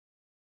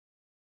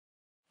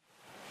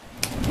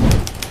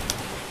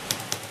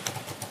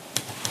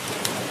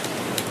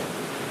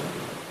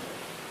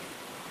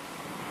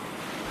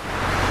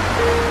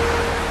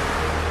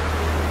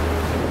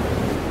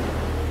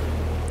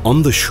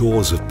On the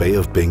shores of Bay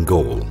of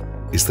Bengal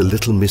is the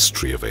little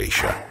mystery of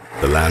Asia,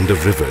 the land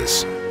of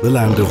rivers, the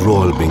land of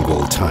Royal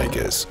Bengal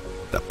tigers,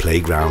 the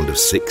playground of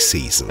 6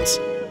 seasons,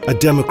 a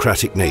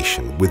democratic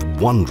nation with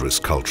wondrous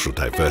cultural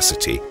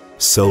diversity,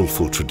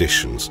 soulful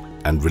traditions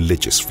and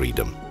religious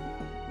freedom.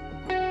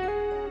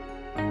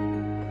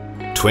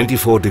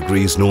 24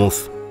 degrees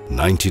north,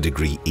 90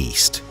 degrees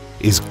east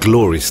is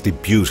gloriously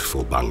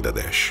beautiful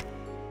Bangladesh.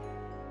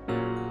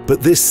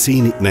 But this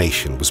scenic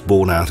nation was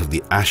born out of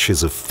the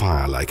ashes of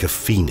fire like a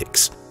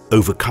phoenix,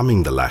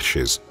 overcoming the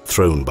lashes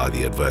thrown by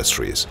the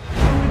adversaries.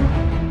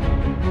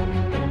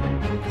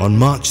 On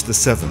March the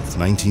 7th,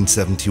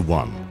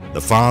 1971,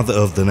 the father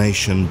of the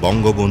nation,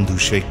 Bangabandhu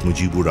Sheikh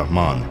Mujibur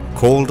Rahman,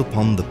 called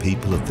upon the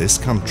people of this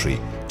country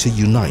to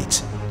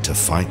unite to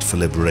fight for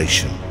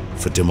liberation,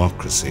 for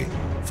democracy,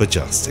 for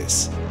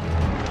justice.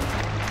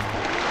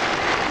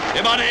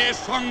 এবারে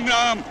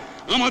সংগ্রাম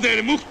আমাদের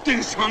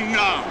মুক্তির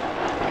সংগ্রাম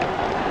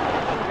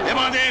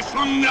এবারে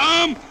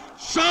সংগ্রাম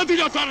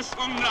স্বাধীনতার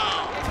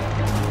সংগ্রাম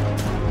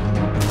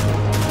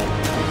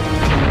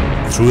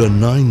Through a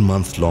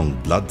 9-month-long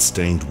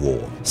blood-stained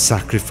war,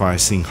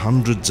 sacrificing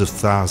hundreds of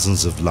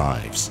thousands of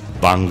lives,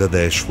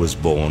 Bangladesh was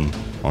born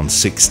on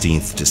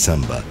 16th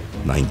December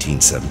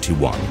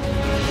 1971.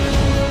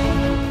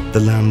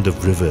 The land of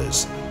rivers,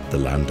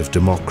 the land of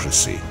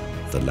democracy,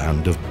 the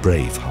land of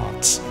brave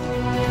hearts.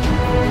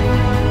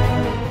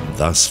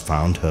 Thus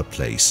found her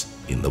place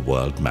in the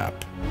world map.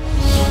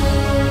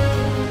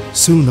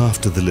 Soon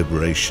after the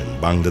liberation,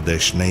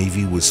 Bangladesh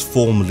Navy was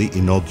formally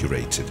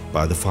inaugurated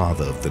by the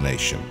father of the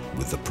nation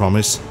with the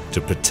promise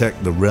to protect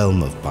the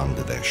realm of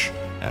Bangladesh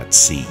at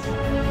sea.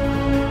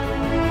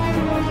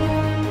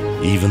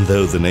 Even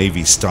though the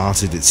Navy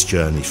started its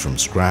journey from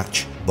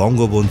scratch,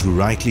 Bangabandhu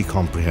rightly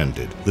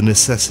comprehended the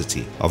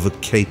necessity of a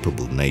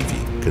capable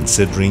Navy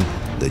considering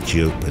the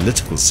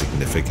geopolitical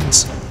significance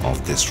of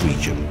this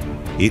region.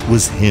 It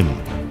was him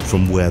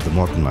from where the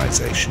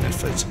modernization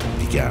effort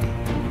began.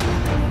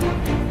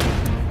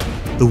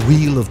 The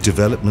wheel of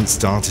development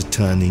started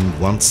turning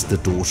once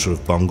the daughter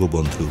of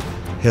Bangabandhu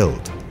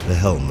held the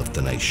helm of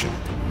the nation.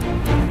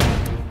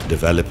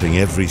 Developing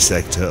every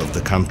sector of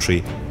the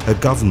country, her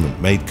government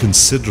made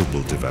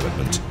considerable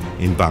development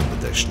in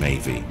Bangladesh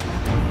Navy.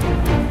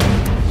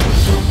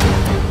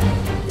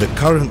 The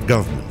current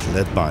government,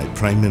 led by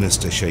Prime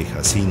Minister Sheikh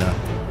Hasina,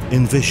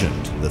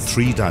 envisioned the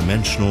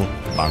 3-dimensional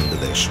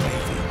Bangladesh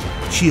Navy.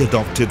 She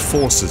adopted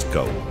Forces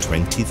Goal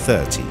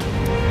 2030,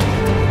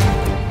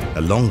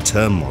 a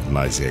long-term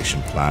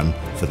modernization plan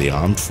for the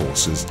armed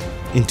forces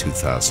in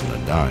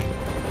 2009.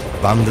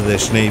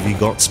 Bangladesh Navy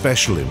got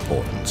special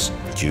importance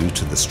due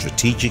to the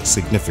strategic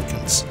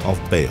significance of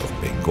Bay of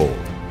Bengal.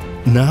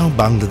 Now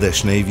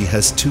Bangladesh Navy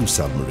has 2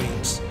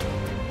 submarines,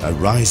 a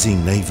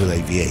rising naval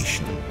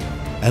aviation,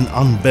 an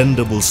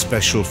unbendable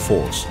special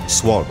force,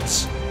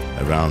 SWADs,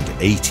 around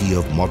 80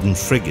 of modern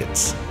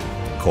frigates,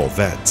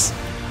 corvettes,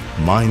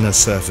 minor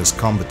surface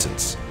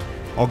combatants,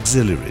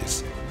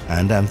 auxiliaries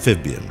and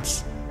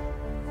amphibians.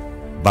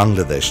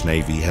 Bangladesh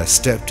Navy has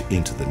stepped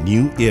into the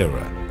new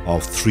era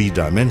of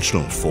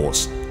 3-dimensional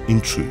force in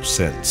true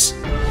sense.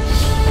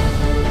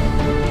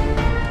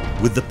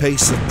 With the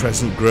pace of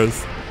present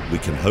growth, we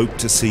can hope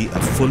to see a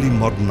fully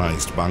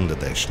modernized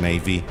Bangladesh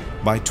Navy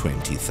by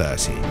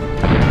 2030.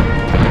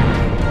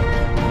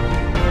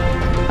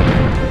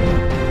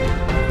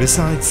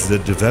 Besides the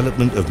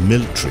development of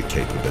military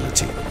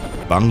capability,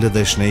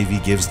 Bangladesh Navy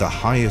gives the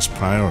highest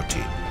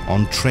priority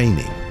on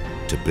training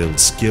to build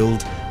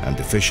skilled and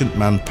efficient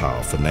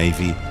manpower for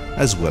Navy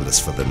as well as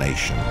for the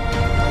nation.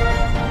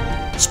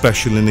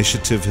 Special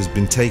initiative has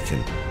been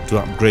taken to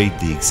upgrade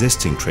the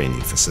existing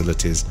training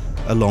facilities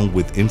along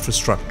with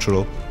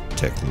infrastructural,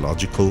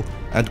 technological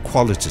and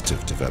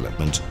qualitative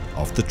development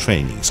of the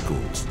training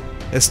schools,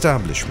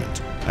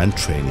 establishment and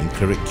training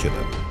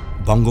curriculum.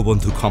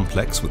 Bangabandhu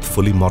Complex with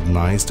fully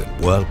modernized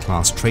and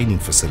world-class training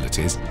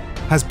facilities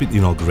has been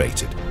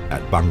inaugurated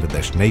at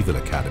Bangladesh Naval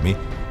Academy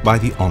by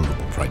the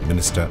Honorable Prime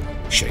Minister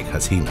Sheikh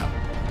Hasina.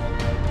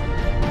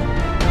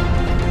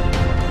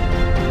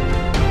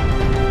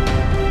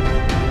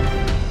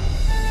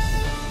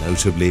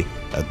 Notably,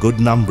 a good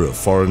number of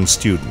foreign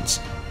students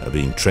are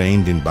being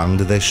trained in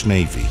Bangladesh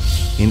Navy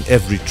in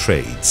every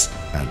trades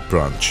and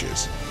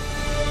branches.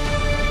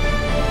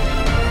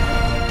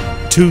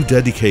 2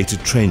 dedicated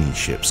training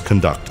ships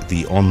conduct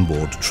the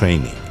onboard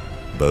training,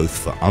 both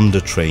for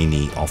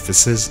under-trainee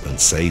officers and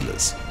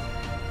sailors.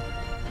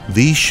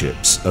 These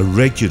ships are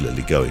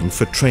regularly going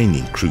for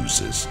training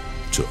cruises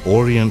to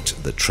orient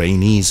the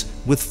trainees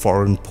with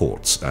foreign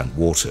ports and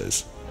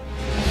waters.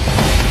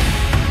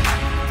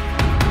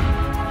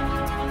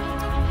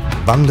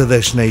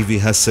 Bangladesh Navy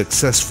has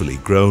successfully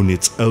grown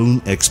its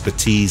own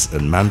expertise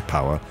and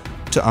manpower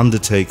to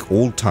undertake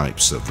all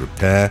types of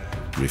repair,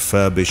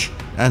 refurbish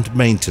and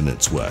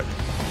maintenance work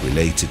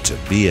related to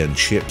BN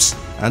ships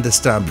and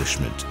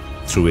establishment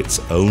through its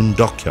own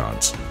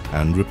dockyards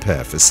and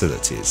repair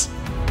facilities.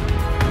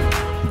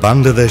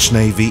 Bangladesh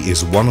Navy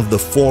is one of the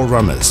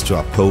forerunners to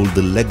uphold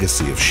the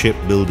legacy of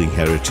shipbuilding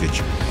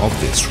heritage of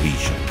this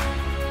region.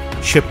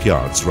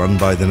 shipyards run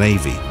by the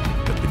Navy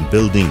have been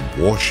building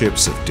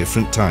warships of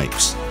different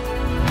types.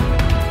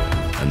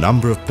 A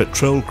number of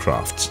patrol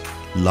crafts,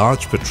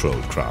 large patrol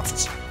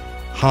crafts,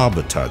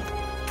 harbour tug,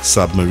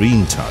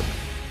 submarine tug,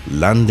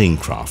 landing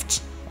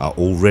crafts are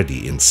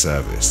already in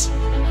service.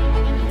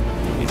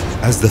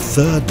 As the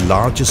third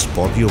largest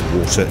body of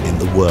water in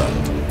the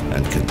world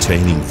and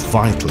containing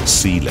vital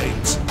sea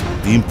lanes,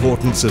 the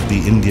importance of the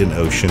Indian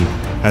Ocean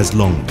has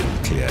long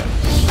been clear.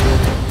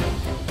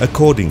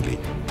 Accordingly,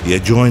 the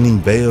adjoining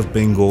Bay of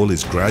Bengal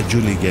is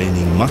gradually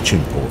gaining much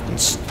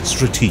importance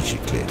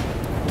strategically.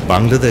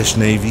 Bangladesh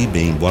Navy,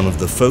 being one of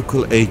the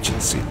focal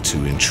agencies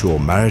to ensure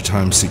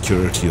maritime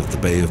security of the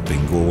Bay of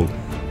Bengal,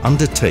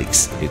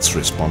 undertakes its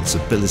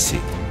responsibility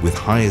with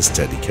highest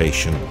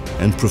dedication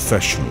and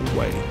professional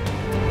way.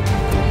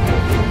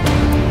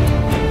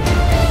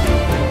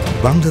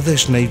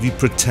 Bangladesh Navy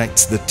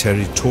protects the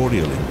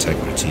territorial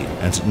integrity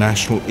and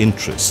national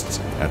interests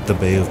at the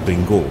Bay of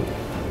Bengal,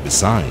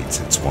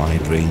 besides its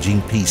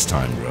wide-ranging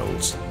peacetime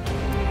roles.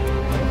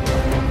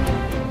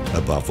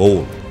 Above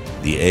all,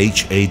 the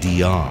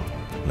HADR,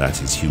 that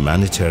is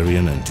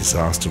Humanitarian and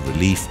Disaster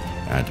Relief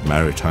and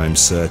Maritime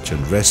Search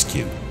and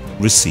Rescue,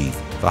 receive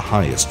the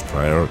highest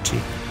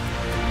priority.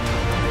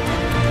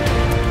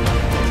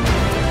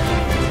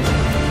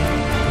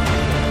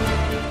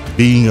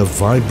 Being a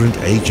vibrant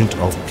agent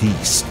of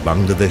peace,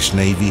 Bangladesh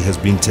Navy has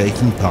been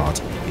taking part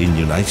in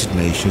United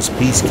Nations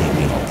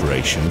peacekeeping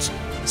operations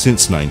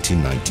since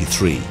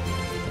 1993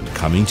 and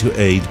coming to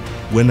aid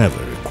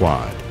whenever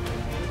required.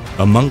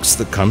 Amongst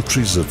the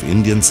countries of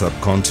Indian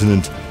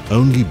subcontinent,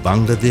 only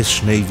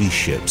Bangladesh Navy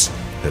ships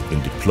have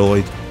been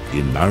deployed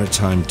in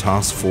Maritime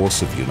Task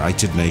Force of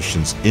United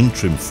Nations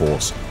Interim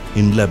Force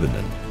in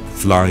Lebanon,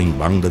 flying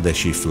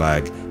Bangladeshi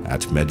flag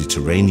at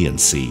Mediterranean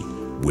Sea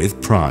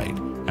with pride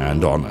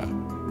and honor.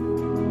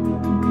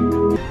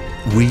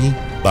 We,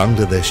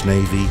 Bangladesh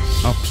Navy,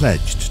 are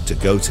pledged to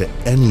go to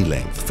any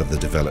length for the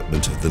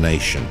development of the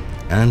nation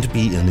and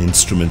be an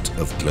instrument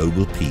of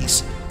global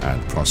peace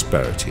and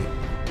prosperity.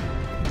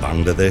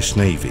 Bangladesh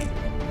Navy,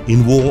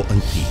 in war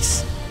and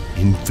peace,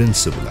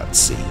 invincible at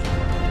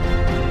sea.